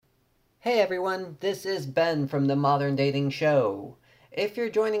Hey everyone, this is Ben from The Modern Dating Show. If you're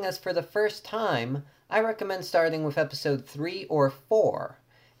joining us for the first time, I recommend starting with episode 3 or 4.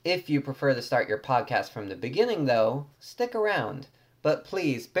 If you prefer to start your podcast from the beginning though, stick around. But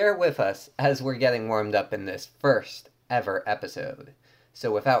please bear with us as we're getting warmed up in this first ever episode.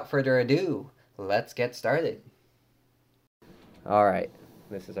 So without further ado, let's get started. Alright,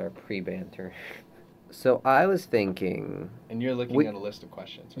 this is our pre-banter. So I was thinking... And you're looking at a list of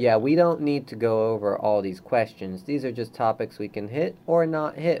questions, right? Yeah, we don't need to go over all these questions. These are just topics we can hit or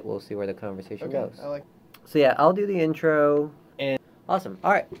not hit. We'll see where the conversation goes. So yeah, I'll do the intro. And awesome.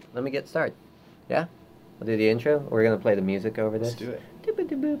 All right, let me get started. Yeah? I'll do the intro. We're going to play the music over this. Let's do it.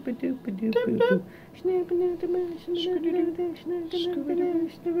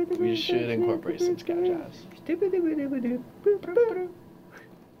 We should incorporate some scout jazz.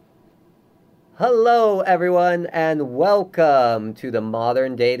 Hello, everyone, and welcome to the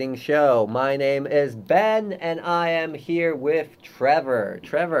Modern Dating Show. My name is Ben, and I am here with Trevor.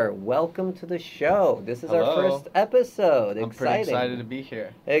 Trevor, welcome to the show. This is our first episode. I'm pretty excited to be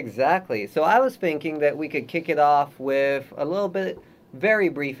here. Exactly. So I was thinking that we could kick it off with a little bit, very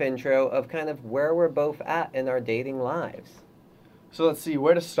brief intro of kind of where we're both at in our dating lives. So let's see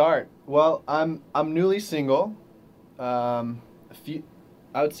where to start. Well, I'm newly single.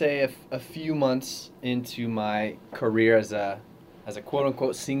 I would say a few months into my career as a quote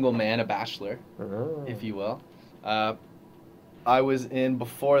unquote single man, a bachelor, if you will. I was in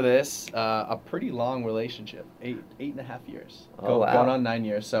before this a pretty long relationship, eight and a half years, wow. Going on 9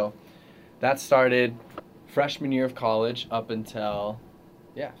 years. So that started freshman year of college up until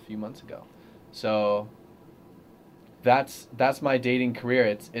a few months ago. So that's my dating career.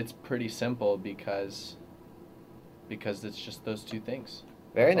 It's pretty simple because it's just those two things.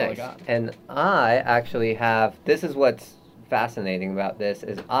 Very nice. And I actually have, this is what's fascinating about this,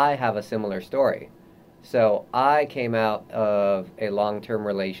 is I have a similar story. So I came out of a long-term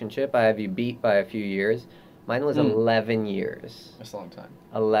relationship. I have you beat by a few years. Mine was 11 years. That's a long time.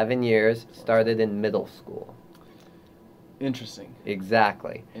 11 years, started in middle school. Interesting.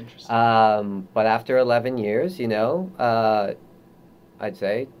 Exactly. Interesting. But after 11 years, I'd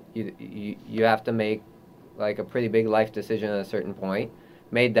say you have to make like a pretty big life decision at a certain point.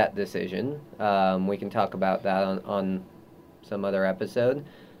 Made that decision. We can talk about that on some other episode.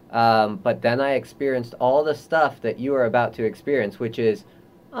 But then I experienced all the stuff that you are about to experience, which is,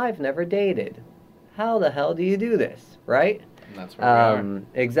 I've never dated. How the hell do you do this, right? And that's where we are.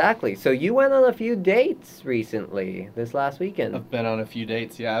 Exactly. So you went on a few dates recently, this last weekend. I've been on a few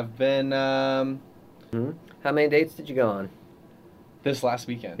dates, yeah. I've been... How many dates did you go on? This last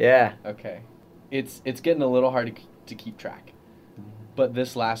weekend? Yeah. Okay. It's getting a little hard to keep track. But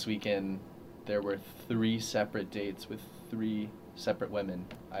this last weekend, there were 3 separate dates with 3 separate women.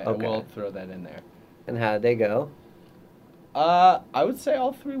 I will throw that in there. And how did they go? I would say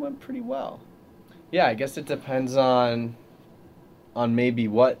all 3 went pretty well. Yeah, I guess it depends on maybe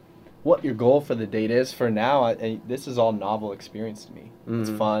what your goal for the date is. For now, this is all novel experience to me. Mm-hmm. It's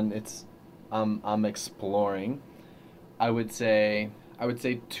fun. I'm exploring. I would say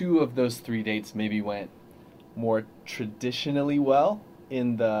 2 of those 3 dates maybe went more traditionally well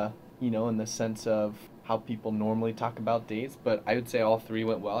in the sense of how people normally talk about dates, but I would say all 3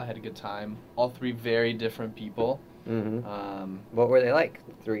 went well. I had a good time. All 3 very different people. Mm-hmm. What were they like?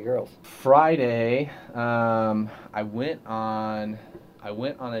 3 girls. Friday, I went on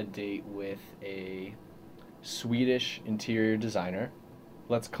a date with a Swedish interior designer.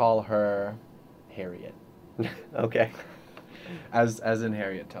 Let's call her Harriet. Okay. As in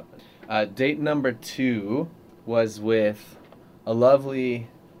Harriet Tubman. Date number 2 was with a lovely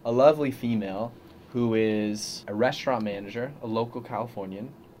female who is a restaurant manager, a local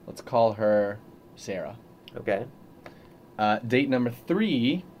Californian. Let's call her Sarah. Okay. Date number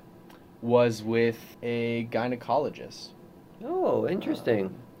 3 was with a gynecologist. Oh,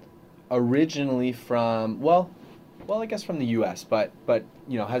 interesting. Originally from, I guess from the U.S., but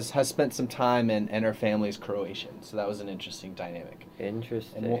has spent some time and her family is Croatian, so that was an interesting dynamic.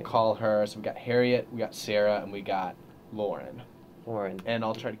 Interesting. And we'll call her, so we got Harriet, we got Sarah, and we got Lauren. And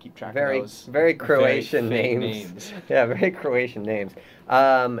I'll try to keep track of those. Very Croatian names. Yeah, very Croatian names.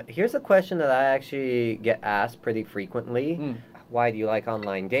 Here's a question that I actually get asked pretty frequently. Why do you like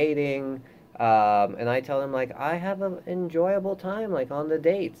online dating? And I tell them, I have an enjoyable time, on the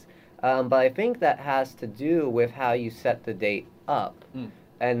dates. But I think that has to do with how you set the date up.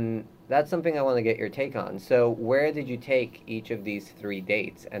 And that's something I want to get your take on. So where did you take each of these 3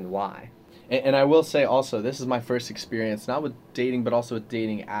 dates and why? And I will say also, this is my first experience, not with dating, but also with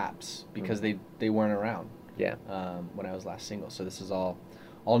dating apps, because they weren't around. Yeah. When I was last single. So this is all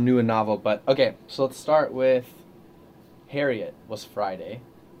all new and novel. But okay, so let's start with Harriet was Friday.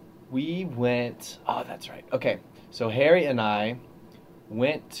 We went. Oh, that's right. Okay, so Harriet and I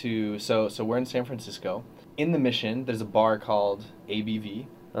went to. So we're in San Francisco. In the Mission, there's a bar called ABV.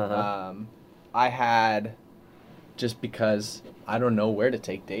 Uh-huh. I had, just because I don't know where to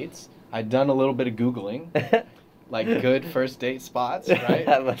take dates, I'd done a little bit of Googling, like good first date spots, right?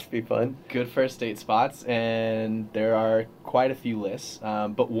 That must be fun. Good first date spots, and there are quite a few lists.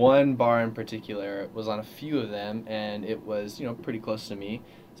 But one bar in particular was on a few of them, and it was, pretty close to me.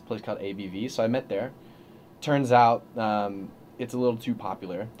 It's a place called ABV, so I met there. Turns out it's a little too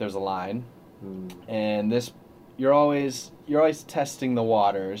popular. There's a line, and you're always testing the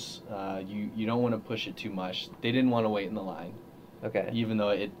waters. You don't want to push it too much. They didn't want to wait in the line. Okay. Even though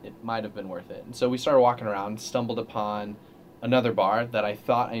it might have been worth it. And so we started walking around, stumbled upon another bar that I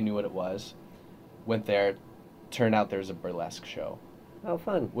thought I knew what it was. Went there, turned out there's a burlesque show. Oh,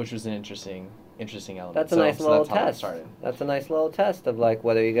 fun. Which was an interesting element. That's a nice little that's how test. it started. That's a nice little test of like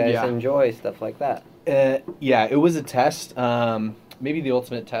whether you guys enjoy stuff like that. Yeah, it was a test. Maybe the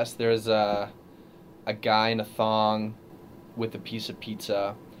ultimate test. There's a guy in a thong with a piece of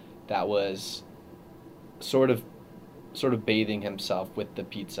pizza that was sort of bathing himself with the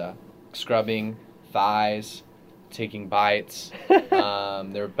pizza, scrubbing thighs, taking bites. There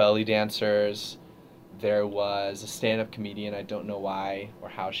were belly dancers. There was a stand-up comedian. I don't know why or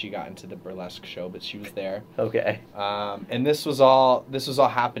how she got into the burlesque show, but she was there. Okay. And this was all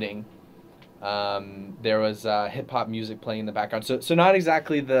happening. There was hip-hop music playing in the background. So not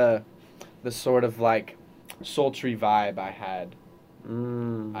exactly the sort of like sultry vibe I had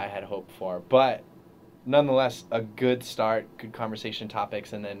hoped for, but nonetheless, a good start, good conversation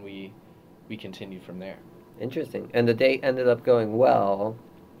topics, and then we continued from there. Interesting. And the date ended up going well,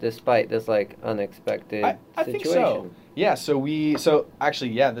 despite this like unexpected I situation. think so. Yeah. So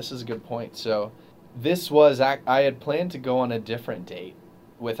actually, yeah, this is a good point. So this was I had planned to go on a different date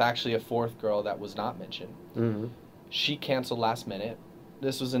with actually a fourth girl that was not mentioned. Mm-hmm. She canceled last minute.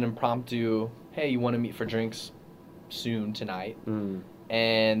 This was an impromptu. Hey, you want to meet for drinks soon tonight? Mm.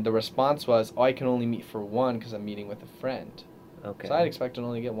 And the response was, I can only meet for one because I'm meeting with a friend. Okay. So I'd expect to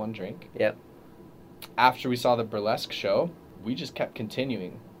only get one drink. Yep. After we saw the burlesque show, we just kept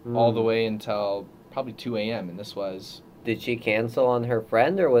continuing all the way until probably 2 a.m. And this was... Did she cancel on her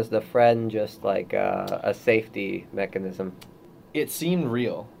friend, or was the friend just like a safety mechanism? It seemed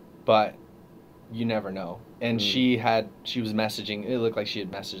real, but you never know. And she was messaging. It looked like she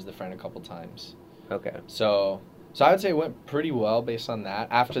had messaged the friend a couple times. Okay. So I would say it went pretty well based on that.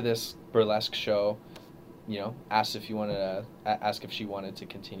 After this burlesque show, asked if she wanted to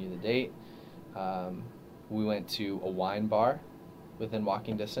continue the date. We went to a wine bar within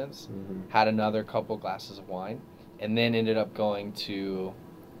walking distance, had another couple glasses of wine, and then ended up going to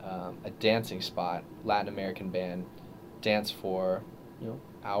a dancing spot, Latin American band, danced for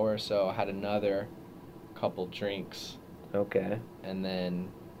hour or so, had another couple drinks. Okay. And then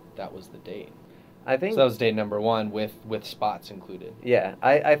that was the date. I think so that was date number one with spots included. Yeah,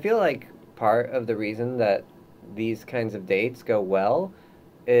 I feel like part of the reason that these kinds of dates go well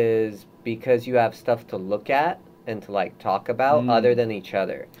is because you have stuff to look at and to like talk about other than each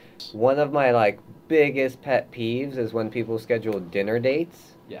other. One of my like biggest pet peeves is when people schedule dinner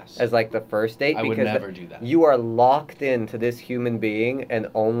dates. Yes. As like the first date, I because would never do that. You are locked into this human being and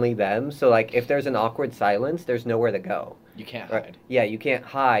only them. So like if there's an awkward silence, there's nowhere to go. You can't Right? hide. Yeah, you can't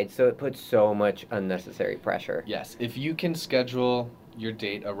hide. So it puts so much unnecessary pressure. Yes, if you can schedule your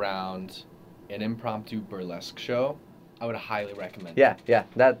date around an impromptu burlesque show, I would highly recommend it. Yeah,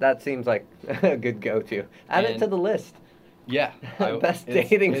 that seems like a good go-to. Add it to the list. Yeah. Best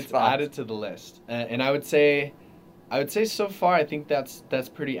dating spots. It's added to the list. And I would say so far, I think that's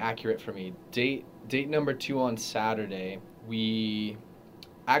pretty accurate for me. Date number 2 on Saturday, we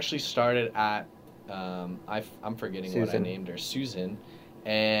actually started at, I'm forgetting Susan. what I named her, Susan,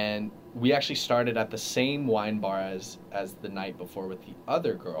 and we actually started at the same wine bar as the night before with the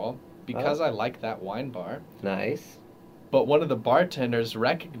other girl, because I like that wine bar. Nice. But one of the bartenders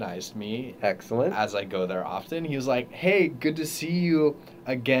recognized me. Excellent. As I go there often. He was like, hey, good to see you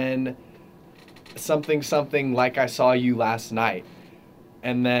again. Something like I saw you last night.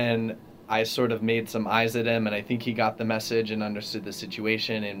 And then I sort of made some eyes at him, and I think he got the message and understood the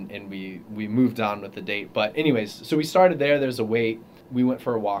situation, and we moved on with the date. But anyways, so we started there. There's a wait. We went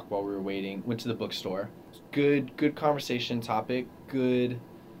for a walk while we were waiting. Went to the bookstore. Good conversation topic. Good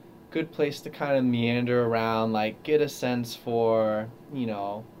place to kind of meander around, like get a sense for,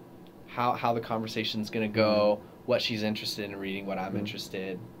 how the conversation's going to go, what she's interested in reading, what I'm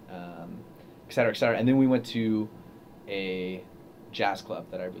interested, et cetera, et cetera. And then we went to a jazz club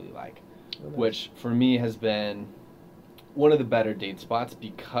that I really like, Oh, nice. which for me has been one of the better date spots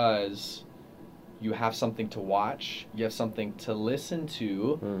because you have something to watch, you have something to listen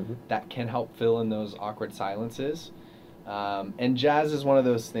to that can help fill in those awkward silences. And jazz is one of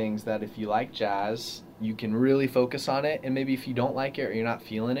those things that if you like jazz, you can really focus on it, and maybe if you don't like it or you're not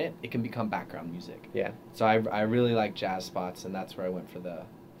feeling it, it can become background music. Yeah. So I really like jazz spots, and that's where I went for the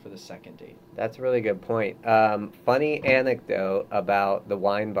second date. That's a really good point. Funny anecdote about the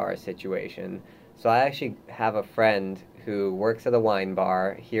wine bar situation. So I actually have a friend who works at a wine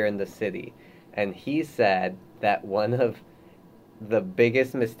bar here in the city, and he said that one of the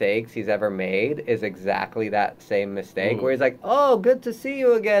biggest mistakes he's ever made is exactly that same mistake. Ooh. Where he's like, "Oh, good to see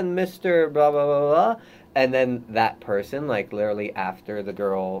you again, Mr. blah blah blah blah," and then that person, like literally after the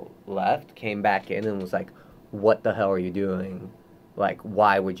girl left, came back in and was like, "What the hell are you doing? Like,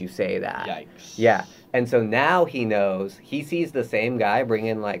 why would you say that?" Yikes. Yeah, and so now he knows. He sees the same guy bring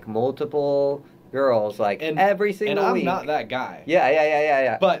in like multiple girls, like every single week. And I'm not that guy.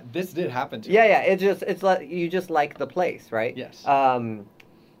 Yeah. But this did happen to me. Yeah. It's like you just like the place, right? Yes.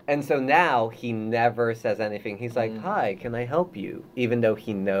 And so now he never says anything. He's like, "Hi, can I help you?" Even though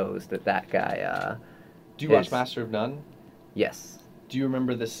he knows that guy. Do you watch Master of None? Yes. Do you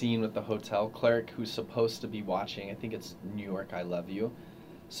remember the scene with the hotel clerk who's supposed to be watching? I think it's New York, I Love You.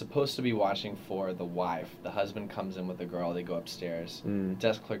 Supposed to be watching for the wife. The husband comes in with a girl. They go upstairs.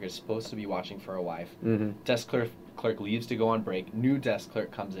 Desk clerk is supposed to be watching for a wife. Desk clerk leaves to go on break. New desk clerk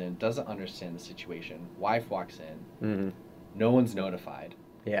comes in, doesn't understand the situation. Wife walks in. No one's notified.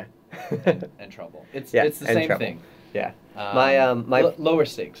 Yeah. and trouble. It's the same thing. Yeah. My lower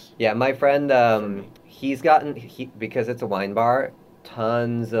stakes. Yeah, my friend, he's gotten because it's a wine bar.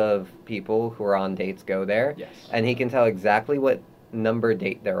 Tons of people who are on dates go there. Yes. And he can tell exactly what number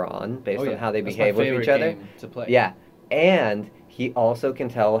date they're on based on how they behave with each other. Game to play. Yeah. And he also can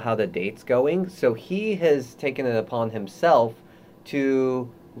tell how the date's going. So he has taken it upon himself to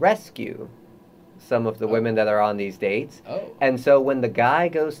rescue some of the women that are on these dates. Oh. And so when the guy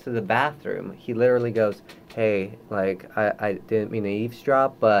goes to the bathroom, he literally goes, "Hey, like, I didn't mean to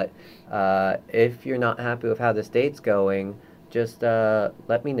eavesdrop, but if you're not happy with how this date's going, just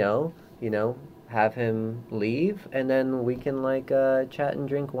let me know, have him leave, and then we can, like, chat and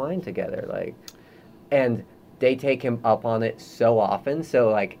drink wine together." Like, and they take him up on it so often. So,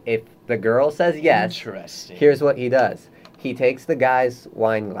 like, if the girl says yes, interesting. Here's what he does. He takes the guy's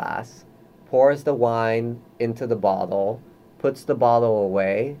wine glass, pours the wine into the bottle, puts the bottle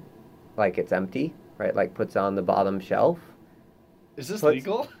away like it's empty, right? Like puts it on the bottom shelf. Is this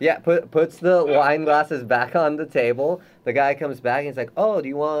legal? Yeah, puts the wine glasses back on the table. The guy comes back and he's like, "Oh, do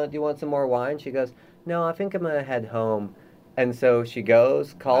you want some more wine?" She goes, "No, I think I'm gonna head home." And so she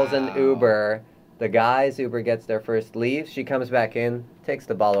goes, calls an Uber. The guy's Uber gets there first, leaves. She comes back in, takes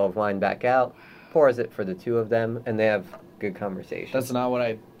the bottle of wine back out, pours it for the two of them, and they have good conversation. That's not what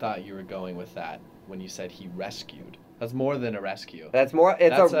I thought you were going with that when you said he rescued. That's more than a rescue. That's more.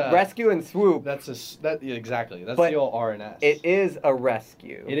 It's a rescue and swoop. Exactly. That's the old R&S. It is a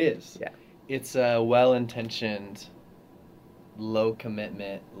rescue. It is. Yeah. It's a well-intentioned, low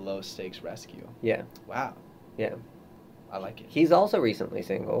commitment, low stakes rescue. Yeah. Wow. Yeah. I like it. He's also recently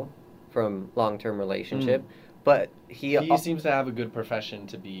single from long-term relationship, but he seems to have a good profession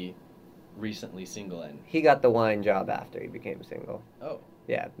to be recently single in. He got the wine job after he became single. Oh.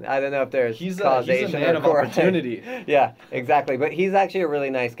 Yeah, I don't know if there's causation. He's a man of opportunity. Yeah, exactly. But he's actually a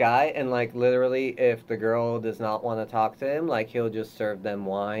really nice guy, and like literally, if the girl does not want to talk to him, like he'll just serve them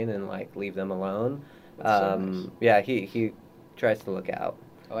wine and like leave them alone. That's so nice. Yeah, he tries to look out.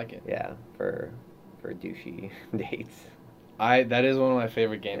 I like it. Yeah, for douchey dates. That is one of my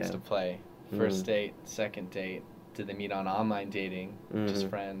favorite games to play. First date, second date. Did they meet on online dating? Just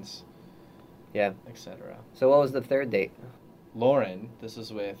friends? Yeah, etc. So what was the third date? Lauren, this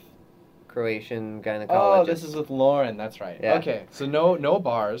is with Croatian gynecologist. Oh, this is with Lauren. That's right. Yeah. Okay, so no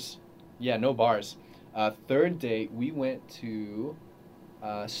bars. Yeah, no bars. Third date, we went to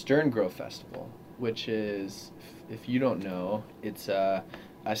Stern Grove Festival, which is, if you don't know, it's a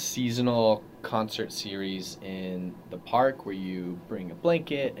seasonal concert series in the park where you bring a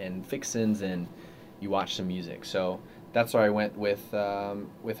blanket and fixins and you watch some music. So that's where I went with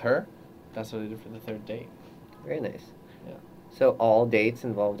her. That's what I did for the third date. Very nice. Yeah. So all dates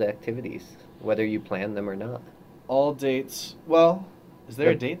involved activities, whether you plan them or not. All dates. Well, is there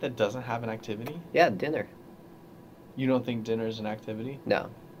a date that doesn't have an activity? Yeah, dinner. You don't think dinner is an activity? No,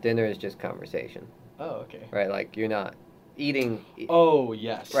 dinner is just conversation. Oh, okay. Right, like you're not eating. Oh,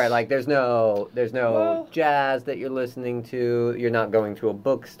 yes. Right, like there's no jazz that you're listening to. You're not going to a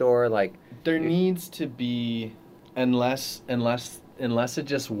bookstore. Like there needs to be, unless unless it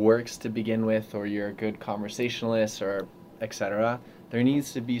just works to begin with, or you're a good conversationalist, or etc., there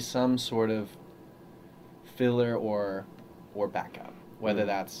needs to be some sort of filler or backup, whether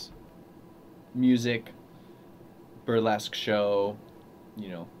that's music, burlesque show,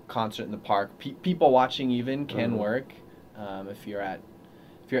 concert in the park. People watching even can work. If you're at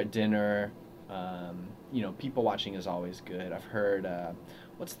dinner, people watching is always good. I've heard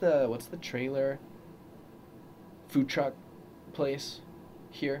what's the trailer food truck place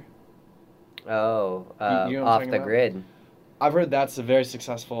here? Oh, You know what I'm Off talking the about? Grid. I've heard that's a very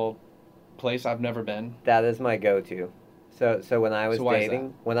successful place. I've never been. That is my go-to. So when I was So why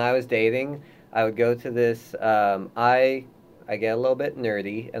is dating, I would go to this. I get a little bit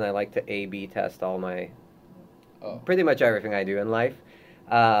nerdy, and I like to A/B test all my pretty much everything I do in life.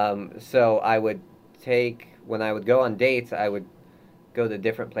 So I would when I would go on dates, I would go to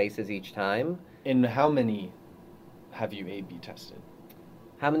different places each time. And how many have you A/B tested?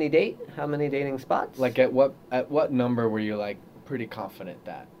 How many dating spots? Like at what number were you like pretty confident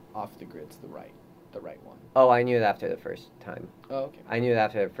that Off the Grid's the right one? Oh, I knew it after the first time. Oh, okay. I knew it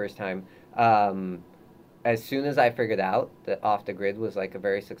after the first time. As soon as I figured out that Off the Grid was like a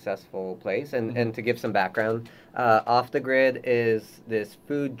very successful place, and to give some background, Off the Grid is this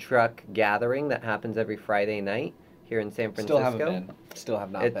food truck gathering that happens every Friday night here in San Francisco. Still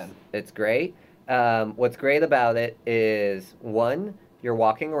have not been. It's great. What's great about it is, one, you're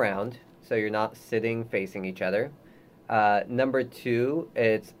walking around, so you're not sitting facing each other. Number two,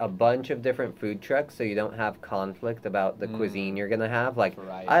 it's a bunch of different food trucks, so you don't have conflict about the cuisine you're going to have. Like,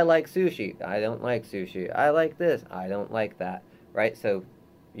 right. I like sushi. I don't like sushi. I like this. I don't like that. Right? So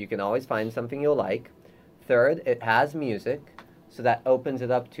you can always find something you'll like. Third, it has music, so that opens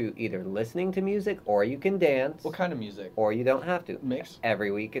it up to either listening to music, or you can dance. What kind of music? Or you don't have to. Mix?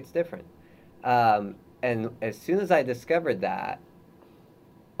 Every week it's different. And as soon as I discovered that,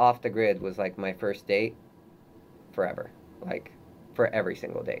 Off the Grid was like my first date forever, like for every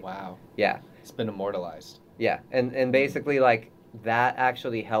single date. Wow. Yeah. It's been immortalized. Yeah, and basically like that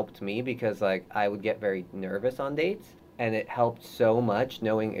actually helped me, because like I would get very nervous on dates, and it helped so much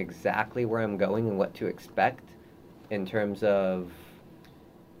knowing exactly where I'm going and what to expect in terms of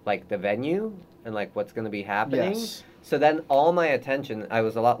like the venue and like what's going to be happening. Yes. So then all my attention, I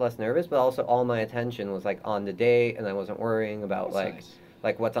was a lot less nervous, but also all my attention was like on the date, and I wasn't worrying about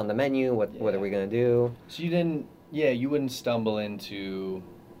like what's on the menu, what are we going to do. So you wouldn't stumble into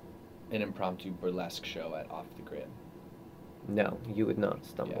an impromptu burlesque show at Off the Grid. No, you would not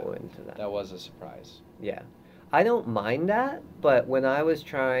stumble into that. That was a surprise. Yeah. I don't mind that, but when I was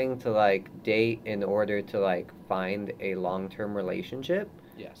trying to like date in order to like find a long-term relationship,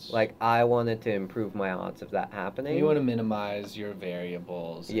 yes, like I wanted to improve my odds of that happening. You want to minimize your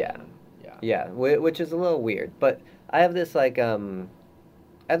variables. Yeah, which is a little weird, but I have this like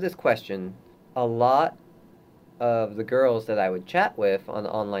I have this question. A lot of the girls that I would chat with on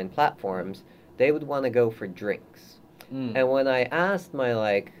online platforms, they would want to go for drinks. And when I asked my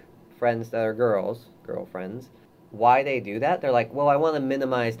like friends that are girlfriends, why they do that, they're like, well, I want to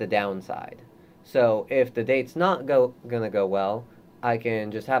minimize the downside. So if the date's not gonna go well, I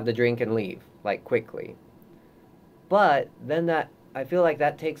can just have the drink and leave, like, quickly. But then I feel like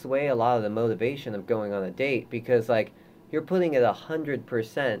that takes away a lot of the motivation of going on a date, because like you're putting it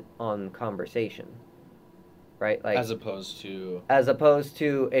 100% on conversation, right? Like as opposed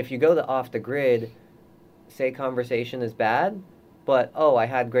to if you go to Off the Grid, say conversation is bad, but I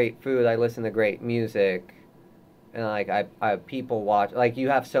had great food, I listened to great music, and like I people watch, like you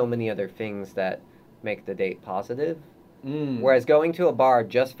have so many other things that make the date positive. Whereas going to a bar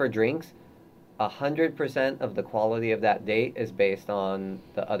just for drinks, 100% of the quality of that date is based on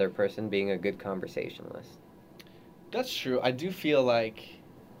the other person being a good conversationalist. That's true. I do feel like,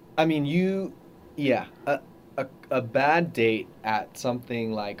 I mean, a bad date at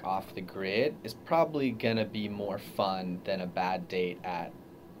something like Off the Grid is probably gonna be more fun than a bad date at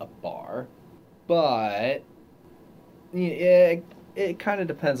a bar. But it kind of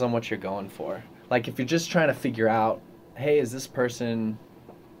depends on what you're going for. Like if you're just trying to figure out, hey, is this person,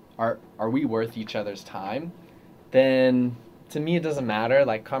 are we worth each other's time? Then to me it doesn't matter.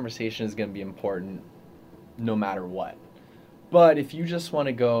 Like conversation is gonna be important no matter what. But if you just want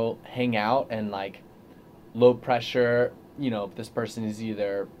to go hang out and like low pressure, if this person is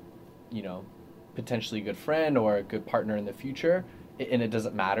either, potentially a good friend or a good partner in the future, and it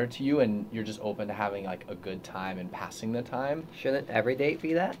doesn't matter to you, and you're just open to having like a good time and passing the time. Shouldn't every date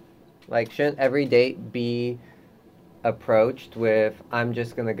be that? Like, shouldn't every date be approached with, I'm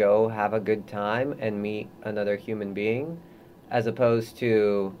just going to go have a good time and meet another human being, as opposed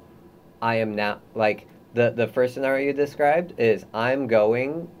to, I am now, like, The first scenario you described is I'm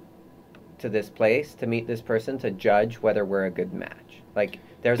going to this place to meet this person to judge whether we're a good match. Like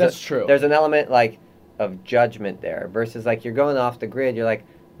That's true. There's an element like of judgment there versus like you're going off the grid. You're like,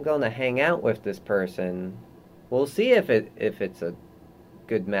 I'm going to hang out with this person. We'll see if it's a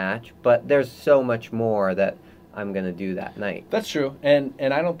good match, but there's so much more that I'm gonna do that night. That's true, and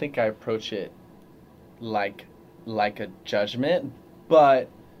I don't think I approach it like a judgment, but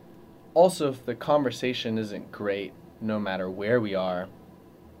also if the conversation isn't great, no matter where we are,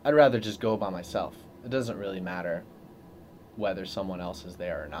 I'd rather just go by myself. It doesn't really matter whether someone else is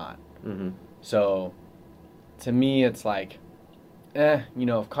there or not. Mm-hmm. So, to me, it's like,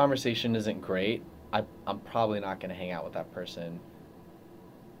 if conversation isn't great, I'm probably not going to hang out with that person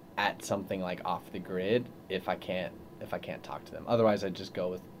at something like off the grid if I can't talk to them. Otherwise, I'd just go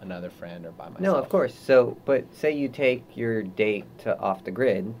with another friend or by myself. No, of course. So, but say you take your date to off the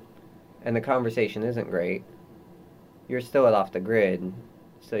grid, and the conversation isn't great, you're still at off the grid,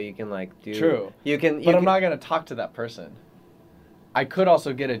 so you can like do. True. I'm not going to talk to that person. I could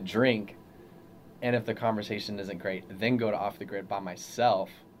also get a drink, and if the conversation isn't great, then go to off the grid by myself.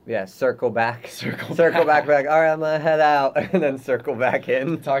 Yeah, circle back. Circle back. All right, I'm gonna head out, and then circle back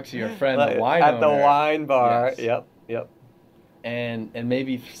in. Talk to your friend, the wine at owner. the wine bar. Yes. Yep. And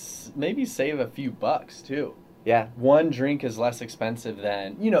maybe save a few bucks too. Yeah. One drink is less expensive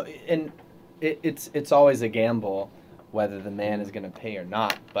than and it's always a gamble whether the man is gonna pay or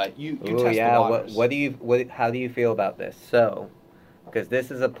not. But you test the waters. How do you feel about this? So, because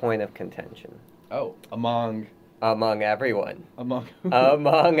this is a point of contention. Oh, among everyone. Among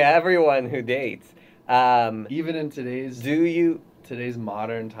everyone who dates. Even in today's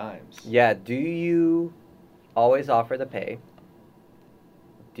modern times. Yeah, do you always offer to pay?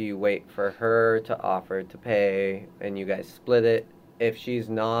 Do you wait for her to offer to pay and you guys split it? If she's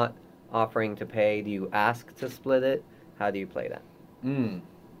not offering to pay, do you ask to split it? How do you play that?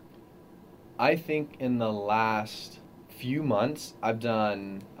 I think in the last few months I've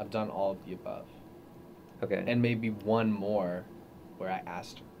done all of the above. Okay. And maybe one more where I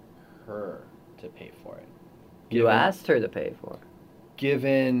asked her to pay for it. You asked her to pay for it?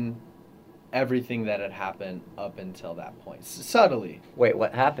 Given everything that had happened up until that point. Subtly. Wait,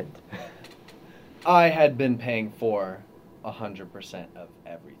 what happened? I had been paying for 100% of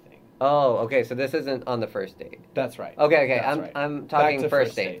everything. Oh, okay, so this isn't on the first date. That's right. Okay, That's right. I'm talking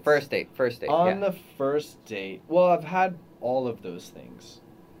first date. First date. On the first date, well, I've had all of those things.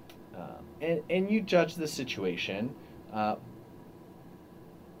 And you judge the situation. Are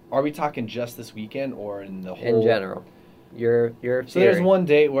we talking just this weekend or in the whole? In general, your theory. So there's one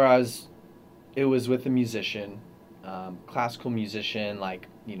date where it was with a musician, classical musician. Like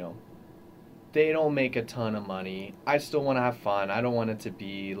they don't make a ton of money. I still want to have fun. I don't want it to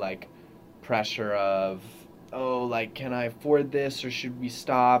be like pressure of can I afford this or should we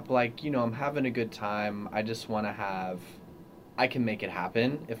stop? I'm having a good time. I just want to I can make it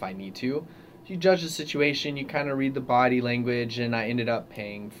happen if I need to. You judge the situation, you kind of read the body language, and I ended up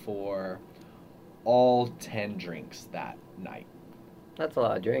paying for all 10 drinks that night. That's a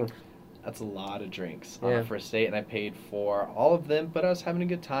lot of drinks. That's a lot of drinks on a first date, and I paid for all of them, but I was having a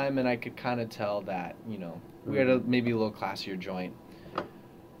good time, and I could kind of tell that, we had maybe a little classier joint.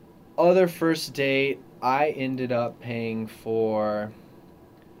 Other first date, I ended up paying for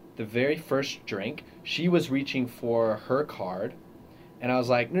the very first drink. She was reaching for her card, and I was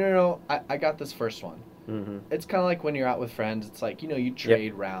like, no, I got this first one. Mm-hmm. It's kind of like when you're out with friends. It's like, you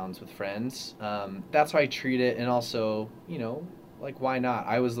trade rounds with friends. That's how I treat it, and also, why not?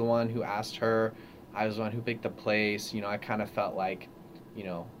 I was the one who asked her. I was the one who picked the place. I kind of felt like,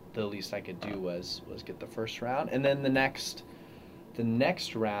 the least I could do was get the first round. And then the next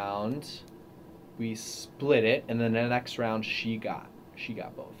round, we split it, and then the next round she got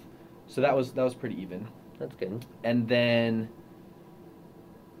both. So that was pretty even. That's good. And then,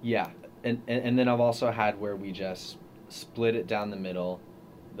 and then I've also had where we just split it down the middle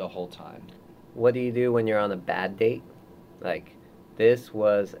the whole time. What do you do when you're on a bad date? Like, this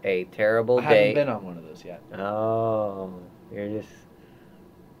was a terrible date. I haven't been on one of those yet. Oh, you're just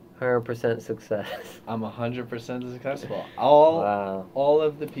 100% success. I'm 100% successful. All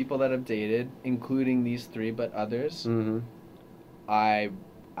of the people that I've dated, including these three, but others, I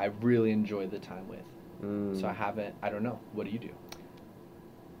really enjoyed the time with. So I don't know. What do you do?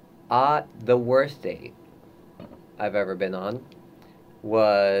 The worst date I've ever been on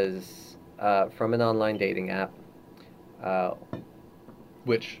was from an online dating app.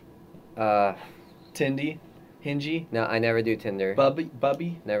 Which? Uh, Tindy? Hingy? No, I never do Tinder.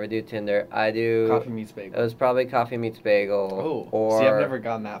 Bubby? Never do Tinder. I do... Coffee Meets Bagel. It was probably Coffee Meets Bagel. Oh, or, see, I've never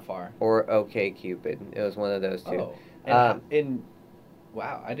gone that far. Or OkCupid. It was one of those two. Oh, and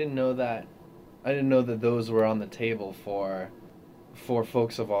wow, I didn't know that. I didn't know that those were on the table for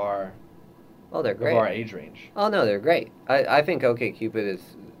folks of our... Oh, they're great. Of our age range. Oh, no, they're great. I think OkCupid is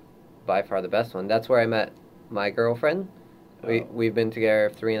by far the best one. That's where I met my girlfriend. We've been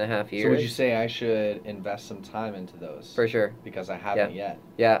together 3.5 years. So would you say I should invest some time into those? For sure. Because I haven't yet.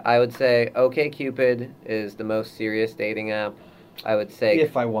 Yeah, I would say OkCupid is the most serious dating app. I would say...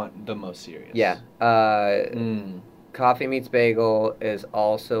 If I want the most serious. Yeah. Coffee Meets Bagel is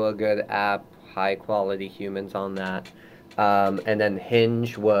also a good app. High quality humans on that. And then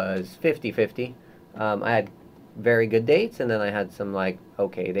Hinge was 50-50. I had very good dates, and then I had some, like,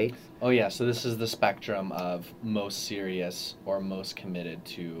 okay dates. Oh, yeah, so this is the spectrum of most serious or most committed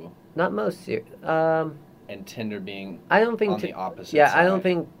to... Not most serious. And Tinder being I don't think on the opposite Yeah, side. I don't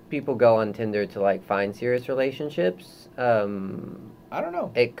think people go on Tinder to, like, find serious relationships. I don't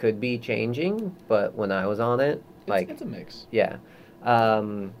know. It could be changing, but when I was on it, it's a mix. Yeah.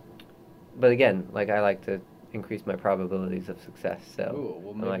 But again, like, I like to increase my probabilities of success. So, ooh,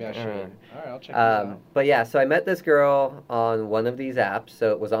 well, maybe I should. All right, I'll check this out. But yeah, so I met this girl on one of these apps.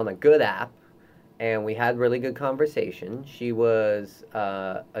 So it was on a good app, and we had really good conversation. She was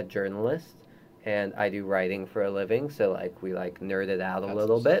a journalist, and I do writing for a living. So like we like nerded out a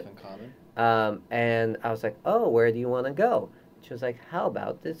little bit. In common. And I was like, oh, where do you want to go? She was like, how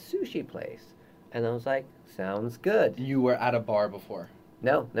about this sushi place? And I was like, sounds good. You were at a bar before.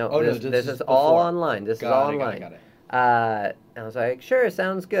 No. Oh, this is all online. This is all online. Got it. And I was like, sure,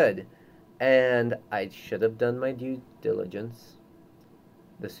 sounds good. And I should have done my due diligence.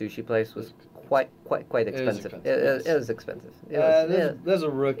 The sushi place was quite expensive. It was expensive. There's a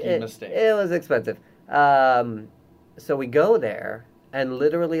rookie mistake. It was expensive. So we go there, and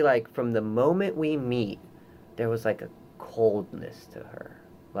literally, like, from the moment we meet, there was, like, a coldness to her.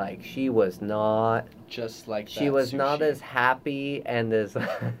 Like, she was not... Just like that She was sushi. not as happy and as...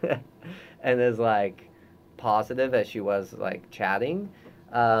 and as, like, positive as she was, like, chatting.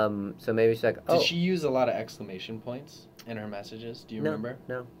 So maybe she's like, oh... Did she use a lot of exclamation points in her messages? Do you remember?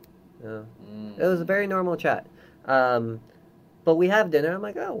 No. It was a very normal chat. But we have dinner. I'm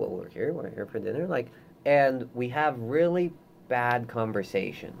like, oh, well, we're here for dinner. Like, and we have really bad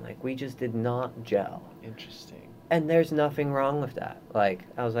conversation. Like, we just did not gel. Interesting. And there's nothing wrong with that. Like,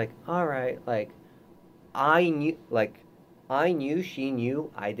 I was like, all right, like, I knew, she knew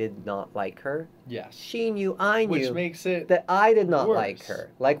I did not like her. Yes. She knew, I knew. Which makes it that I did not worse. like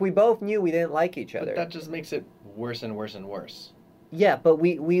her. Like, we both knew we didn't like each other. But that just makes it worse and worse and worse. Yeah, but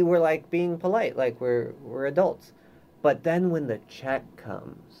we were, like, being polite. Like, we're adults. But then when the check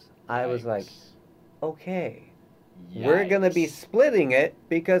comes, I was like, okay. Yikes. We're going to be splitting it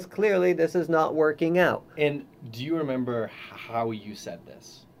because clearly this is not working out. And do you remember how you said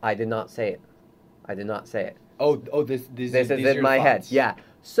this? I did not say it. Oh, this is in my head. Yeah.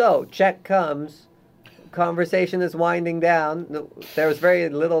 So, check comes. Conversation is winding down. There was very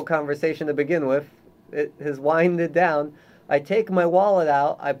little conversation to begin with. It has winded down. I take my wallet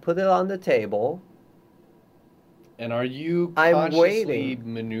out. I put it on the table. And are you consciously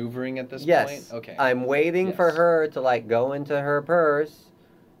maneuvering at this point? Yes. Okay. I'm waiting for her to, like, go into her purse,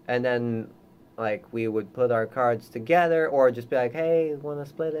 and then, like, we would put our cards together, or just be like, hey, want to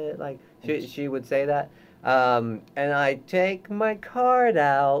split it? Like, she would say that. And I take my card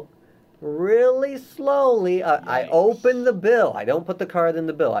out really slowly. I open the bill. I don't put the card in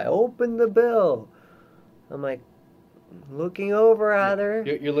the bill. I open the bill. I'm like, looking over at her.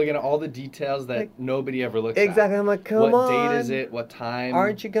 You're looking at all the details that nobody ever looks at. Exactly. I'm like, come on. What date is it? What time?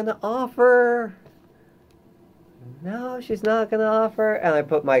 Aren't you going to offer? No, she's not going to offer. And I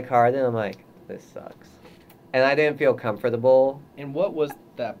put my card in. I'm like, this sucks. And I didn't feel comfortable. And what was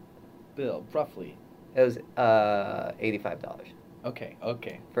that bill, roughly? It was $85. Okay.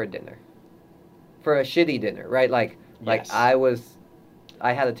 For dinner. For a shitty dinner, right? Like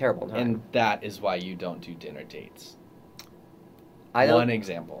I had a terrible time. And that is why you don't do dinner dates. One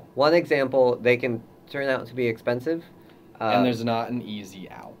example, they can turn out to be expensive. And there's not an easy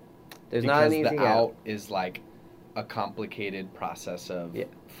out. There's not an easy out. Because the out is like a complicated process of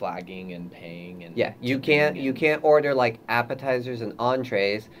flagging and paying and you can't order like appetizers and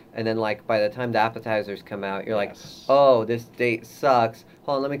entrees and then like by the time the appetizers come out you're like, oh, this date sucks.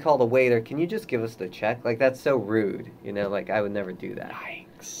 Hold on, let me call the waiter. Can you just give us the check? Like, that's so rude. You know, like, I would never do that.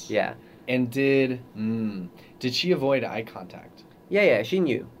 Yikes. Yeah. And did she avoid eye contact? Yeah, she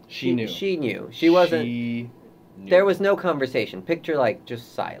knew. She knew. She knew. There was no conversation. Picture, like,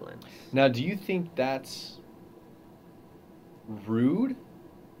 just silence. Now, do you think that's rude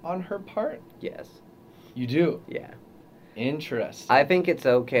on her part? Yes. You do? Yeah. Interesting. I think it's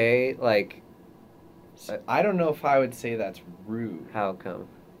okay, like... I don't know if I would say that's rude. How come?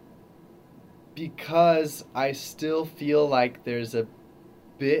 Because I still feel like there's a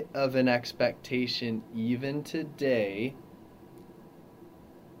bit of an expectation even today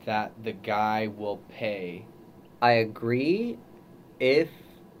that the guy will pay. I agree if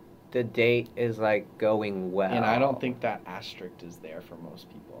the date is like going well. And I don't think that asterisk is there for most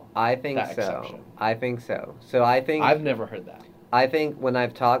people. I think that so. Exception. I think so. So I think I've never heard that. I think when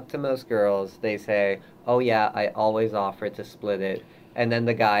I've talked to most girls, they say, "Oh yeah, I always offer to split it," and then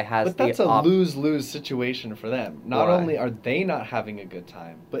the guy has. But that's a lose-lose situation for them. Not only are they not having a good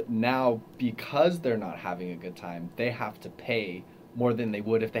time, but now because they're not having a good time, they have to pay more than they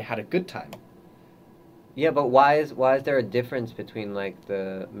would if they had a good time. Yeah, but why is there a difference between like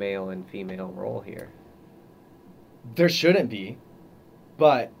the male and female role here? There shouldn't be,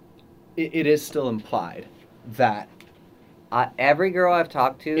 but it is still implied that every girl I've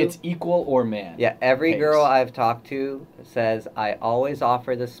talked to, it's equal or man. Yeah, every girl I've talked to says I always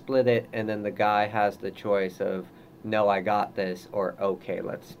offer to split it, and then the guy has the choice of no, I got this, or okay,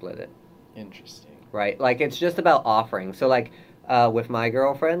 let's split it. Interesting. Right, like it's just about offering. So like with my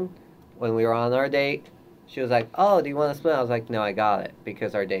girlfriend, when we were on our date, she was like, "Oh, do you want to split?" I was like, "No, I got it,"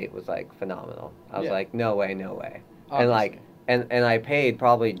 because our date was like phenomenal. I was like, "No way, no way." Obviously. And like, and I paid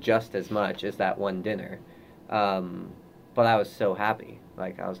probably just as much as that one dinner, but I was so happy.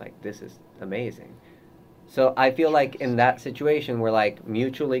 Like I was like, "This is amazing." So I feel like in that situation, we're like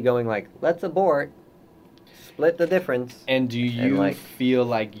mutually going like, "Let's abort, split the difference." And do you feel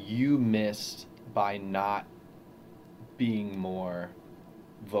like you missed by not being more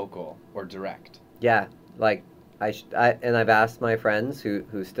vocal or direct? Yeah. Like and I've asked my friends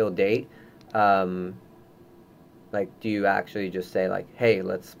who still date, like, do you actually just say like, "Hey,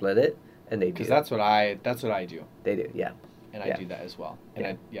 let's split it," and they do. Because that's what I do. They do, yeah. And I do that as well. And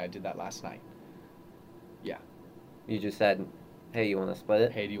I did that last night. Yeah. You just said, "Hey, you want to split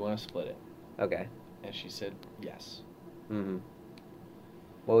it?" Hey, do you want to split it? Okay. And she said yes. Mm-hmm.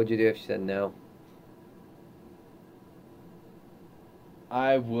 What would you do if she said no?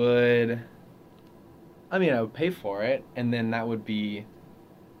 I would pay for it, and then that would be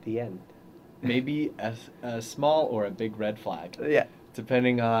the end. Maybe a small or a big red flag. Yeah.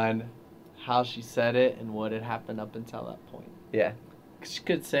 Depending on how she said it and what had happened up until that point. Yeah. She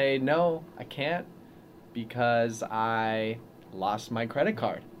could say, "No, I can't because I lost my credit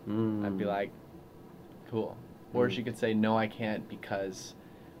card." I'd be like, "Cool." Or she could say, "No, I can't because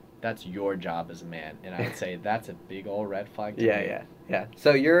that's your job as a man." And I would say, that's a big old red flag to me. Yeah.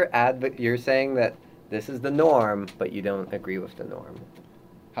 So you're saying that this is the norm, but you don't agree with the norm.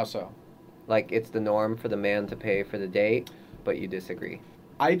 How so? Like, it's the norm for the man to pay for the date, but you disagree.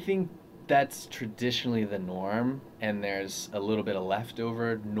 I think that's traditionally the norm, and there's a little bit of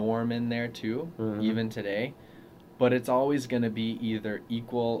leftover norm in there too, even today. But it's always going to be either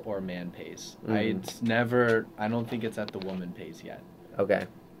equal or man pays. I don't think it's at the woman pays yet. Okay.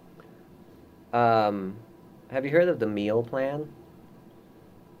 Have you heard of the meal plan?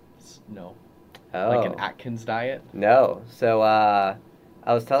 No. Oh. Like an Atkins diet? No. So, I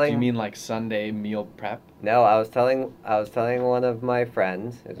was telling... Do you mean like Sunday meal prep? No, I was telling one of my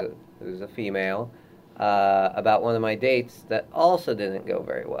friends, who's a female, about one of my dates that also didn't go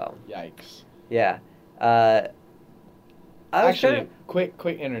very well. Yikes. Yeah. Quick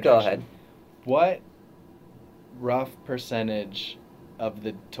interjection. Go ahead. What rough percentage of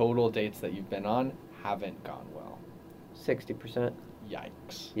the total dates that you've been on haven't gone well? 60%.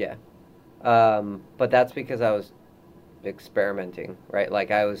 Yikes. Yeah. But that's because I was experimenting, right?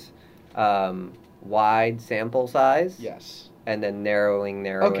 Like I was wide sample size. Yes. And then narrowing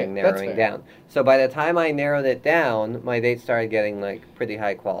down. So by the time I narrowed it down, my dates started getting like pretty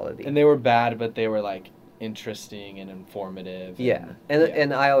high quality. And they were bad, but they were like interesting and informative.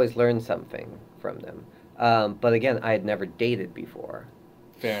 And I always learned something from them. But again, I had never dated before.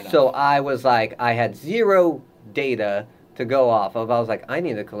 Fair enough. So I was like, I had zero data to go off of. I was like, I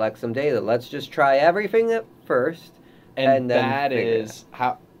need to collect some data. Let's just try everything at first. And then bad is,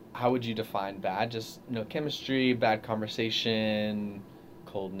 how would you define bad? Just, chemistry, bad conversation,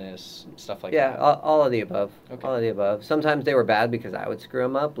 coldness, stuff like that? Yeah, all of the above. Okay. All of the above. Sometimes they were bad because I would screw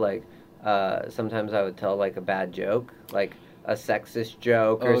them up. Like, sometimes I would tell, like, a bad joke, like a sexist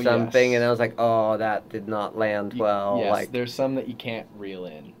joke or something, and I was like, oh, that did not land well. Yes, like, there's some that you can't reel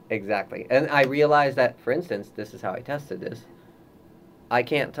in. Exactly. And I realized that, for instance, this is how I tested this. I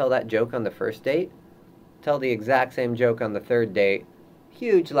can't tell that joke on the first date, tell the exact same joke on the third date,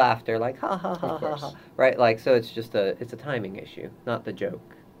 huge laughter, like ha ha ha Of ha course. ha. Right? Like, so it's just it's a timing issue, not the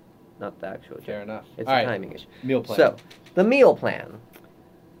joke, not the actual joke. Fair enough. It's All a right. timing issue. Meal plan. So, the meal plan.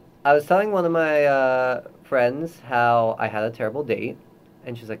 I was telling one of my friends how I had a terrible date,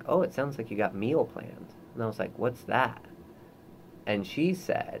 and she's like, "Oh, it sounds like you got meal plans." And I was like, "What's that?" And she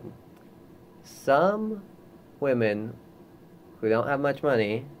said, "Some women who don't have much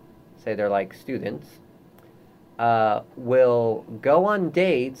money, say they're like students, will go on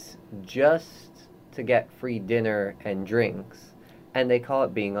dates just to get free dinner and drinks, and they call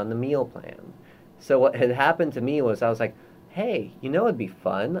it being on the meal plan." So what had happened to me was I was like, "Hey, you know it'd be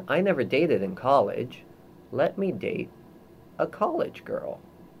fun? I never dated in college. Let me date a college girl."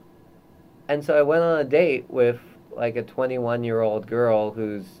 And so I went on a date with like a 21-year-old girl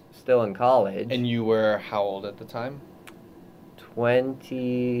who's still in college. And you were how old at the time?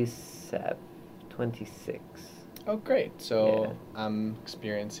 27, 26. Oh, great. So Yeah. I'm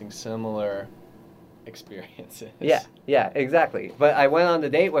experiencing similar experiences. Yeah, exactly. But I went on the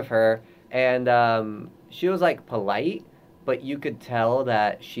date with her, and she was like polite, but you could tell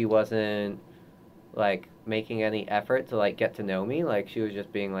that she wasn't like making any effort to like get to know me. Like she was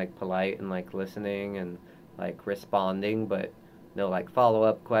just being like polite and like listening and like responding, but no like follow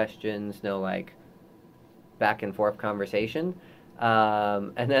up questions, no like back and forth conversation.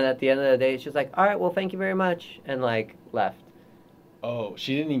 And then at the end of the day, she was like, "All right, well, thank you very much," and like left. Oh,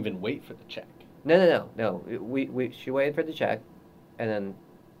 she didn't even wait for the check. No. She waited for the check, and then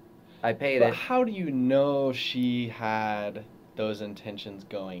I paid But it. how do you know she had those intentions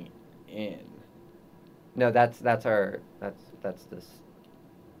going in? No, that's this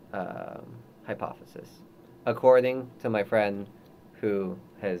hypothesis, according to my friend, who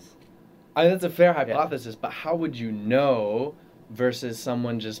has. That's a fair hypothesis, but how would you know versus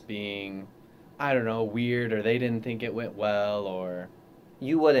someone just being, I don't know, weird, or they didn't think it went well, or...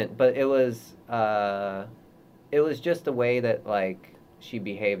 You wouldn't, but it was just the way that like she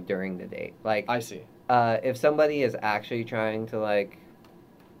behaved during the date. Like I see. if somebody is actually trying to like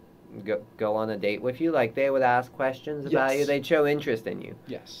go on a date with you, like they would ask questions about you. Yes. They'd show interest in you.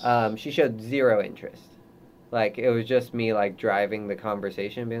 Yes. She showed zero interest. Like it was just me like driving the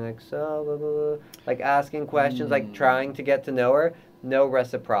conversation, being like so blah, blah, blah, like asking questions, like trying to get to know her. No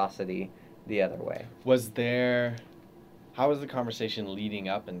reciprocity the other way. How was the conversation leading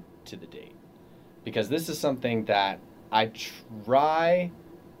up into the date? Because this is something that I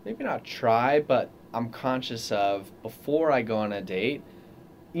maybe not try, but I'm conscious of before I go on a date,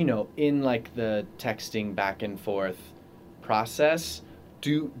 you know, in like the texting back and forth process,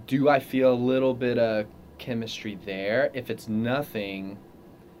 do I feel a little bit of chemistry there? If it's nothing,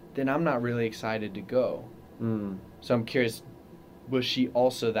 then I'm not really excited to go. So I'm curious, was she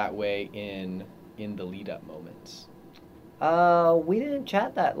also that way in the lead up moments? We didn't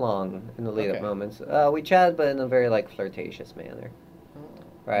chat that long in the lead up Okay. moments. We chatted, but in a very like flirtatious manner.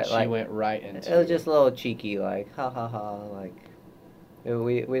 Right, And she like went right into it was just a little cheeky, like ha ha ha, like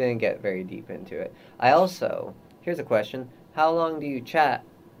we didn't get very deep into it. Here's a question: how long do you chat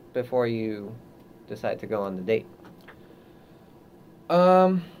before you decide to go on the date?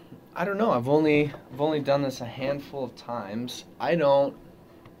 I don't know. I've only done this a handful of times. I don't.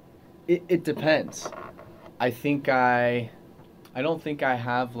 It depends. I don't think I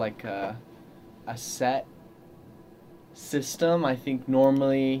have like a set system. I think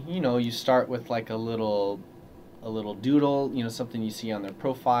normally, you know, you start with like a little doodle, you know, something you see on their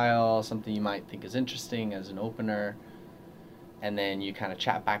profile, something you might think is interesting as an opener, and then you kind of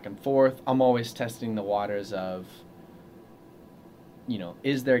chat back and forth. I'm always testing the waters of, you know,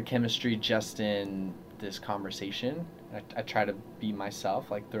 is there chemistry just in this conversation? I try to be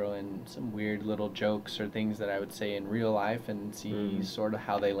myself, like throw in some weird little jokes or things that I would say in real life and see sort of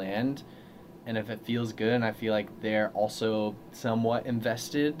how they land. And if it feels good and I feel like they're also somewhat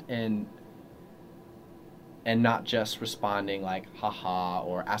invested and not just responding like haha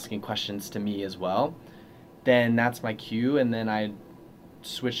or asking questions to me as well, then that's my cue. And then I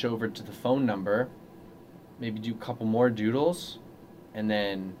switch over to the phone number, maybe do a couple more doodles, and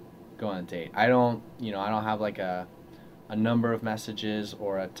then go on a date. I don't have like a number of messages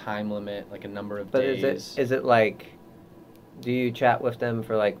or a time limit, like a number of days. But is it like, do you chat with them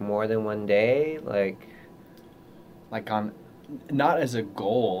for like more than one day? Like on, not as a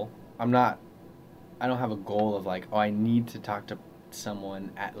goal. I don't have a goal of like, oh, I need to talk to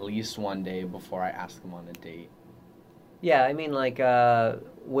someone at least one day before I ask them on a date. Yeah, I mean, like,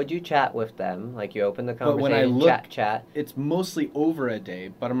 would you chat with them? Like, you open the But when conversation, I look, chat. it's mostly over a day,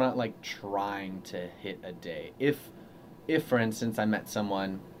 but I'm not like trying to hit a day. If for instance I met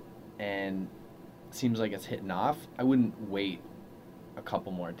someone and it seems like it's hitting off, I wouldn't wait a a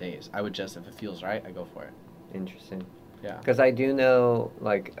couple more days. I would just, if it feels right, I go for it. Interesting. Yeah. Because I do know,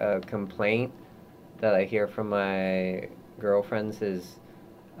 like, a complaint that I hear from my girlfriends is,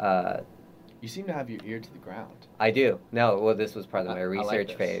 You seem to have your ear to the ground. I do. No, well, this was part of my I like research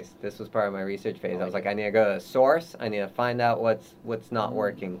this. phase. This was part of my research phase. I was like like, I need to go to the source. I need to find out what's not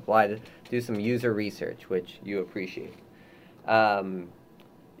working. Well, I had to do some user research, which you appreciate.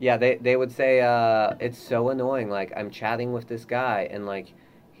 Yeah, they would say, it's so annoying. Like, I'm chatting with this guy, and, like,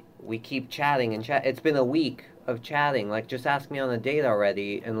 we keep chatting and chat. It's been a week of chatting. Like, just ask me on a date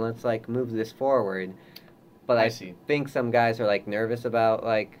already, and let's, like, move this forward. But I I see. think some guys are, like, nervous about,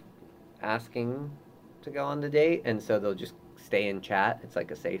 like, asking to go on the date, and so they'll just stay in chat. It's like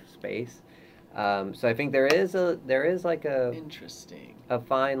a safe space. So I think there is like Interesting. a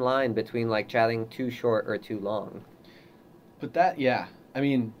fine line between like chatting too short or too long. But that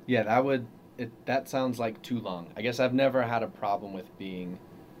sounds like too long. I guess I've never had a problem with being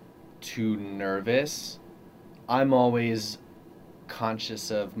too nervous. I'm always conscious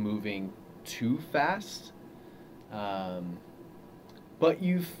of moving too fast. But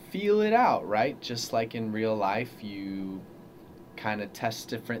you feel it out, right? Just like in real life, you kind of test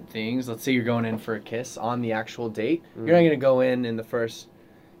different things. Let's say you're going in for a kiss on the actual date. You're not going to go in the first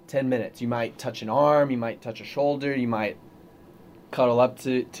 10 minutes. You might touch an arm, you might touch a shoulder, you might cuddle up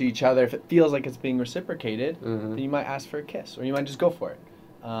to each other. If it feels like it's being reciprocated, then you might ask for a kiss, or you might just go for it.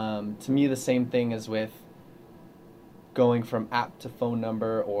 To me, the same thing as with going from app to phone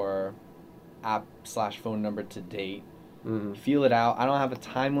number or app/phone number to date. Feel it out. I don't have a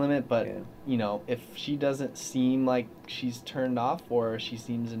time limit, but if she doesn't seem like she's turned off or she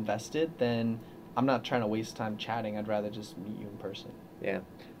seems invested, then I'm not trying to waste time chatting. I'd rather just meet you in person. Yeah,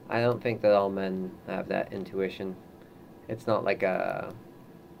 I don't think that all men have that intuition. It's not like a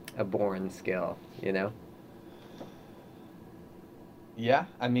born skill, you know. Yeah,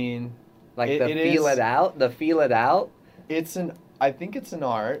 I mean, like the feel it out. I think it's an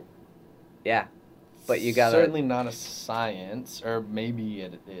art. Yeah. But you gotta... Certainly not a science, or maybe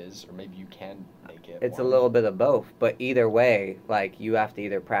it is, or maybe you can make it. It's a little bit of both, but either way, like, you have to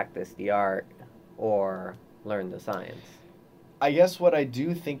either practice the art or learn the science. I guess what I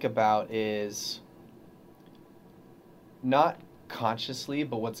do think about is not consciously,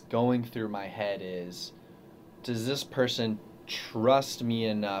 but what's going through my head is, does this person trust me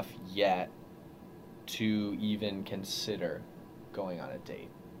enough yet to even consider going on a date?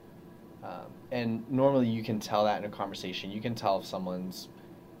 And normally you can tell that in a conversation. You can tell if someone's,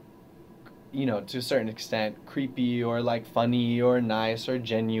 to a certain extent, creepy or like funny or nice or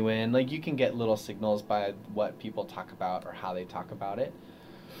genuine. Like, you can get little signals by what people talk about or how they talk about it.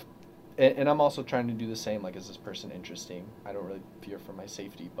 And I'm also trying to do the same. Like, is this person interesting? I don't really fear for my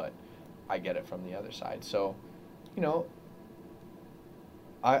safety, but I get it from the other side. So,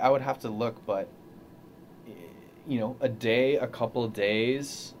 I would have to look, but, a day, a couple of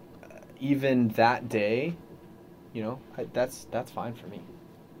days... even that day, that's fine for me.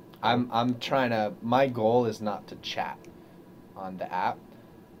 I'm trying to, my goal is not to chat on the app.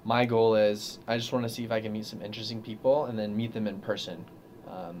 My goal is, I just want to see if I can meet some interesting people and then meet them in person,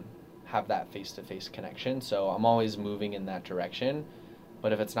 have that face-to-face connection. So I'm always moving in that direction,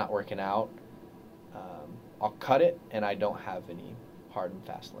 but if it's not working out, I'll cut it, and I don't have any hard and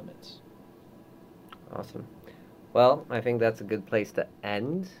fast limits. Awesome. Well, I think that's a good place to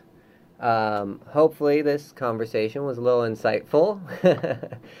end. Hopefully this conversation was a little insightful.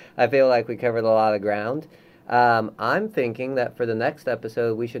 I feel like we covered a lot of ground. I'm thinking that for the next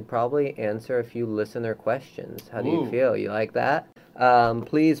episode, we should probably answer a few listener questions. How do you feel? You like that?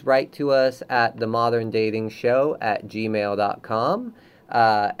 Please write to us at TheModernDatingShow@gmail.com,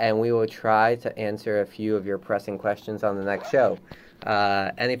 and we will try to answer a few of your pressing questions on the next show.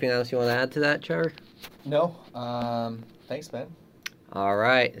 Anything else you want to add to that, Trevor? No. Thanks, Ben. All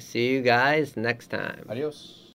right. See you guys next time. Adios.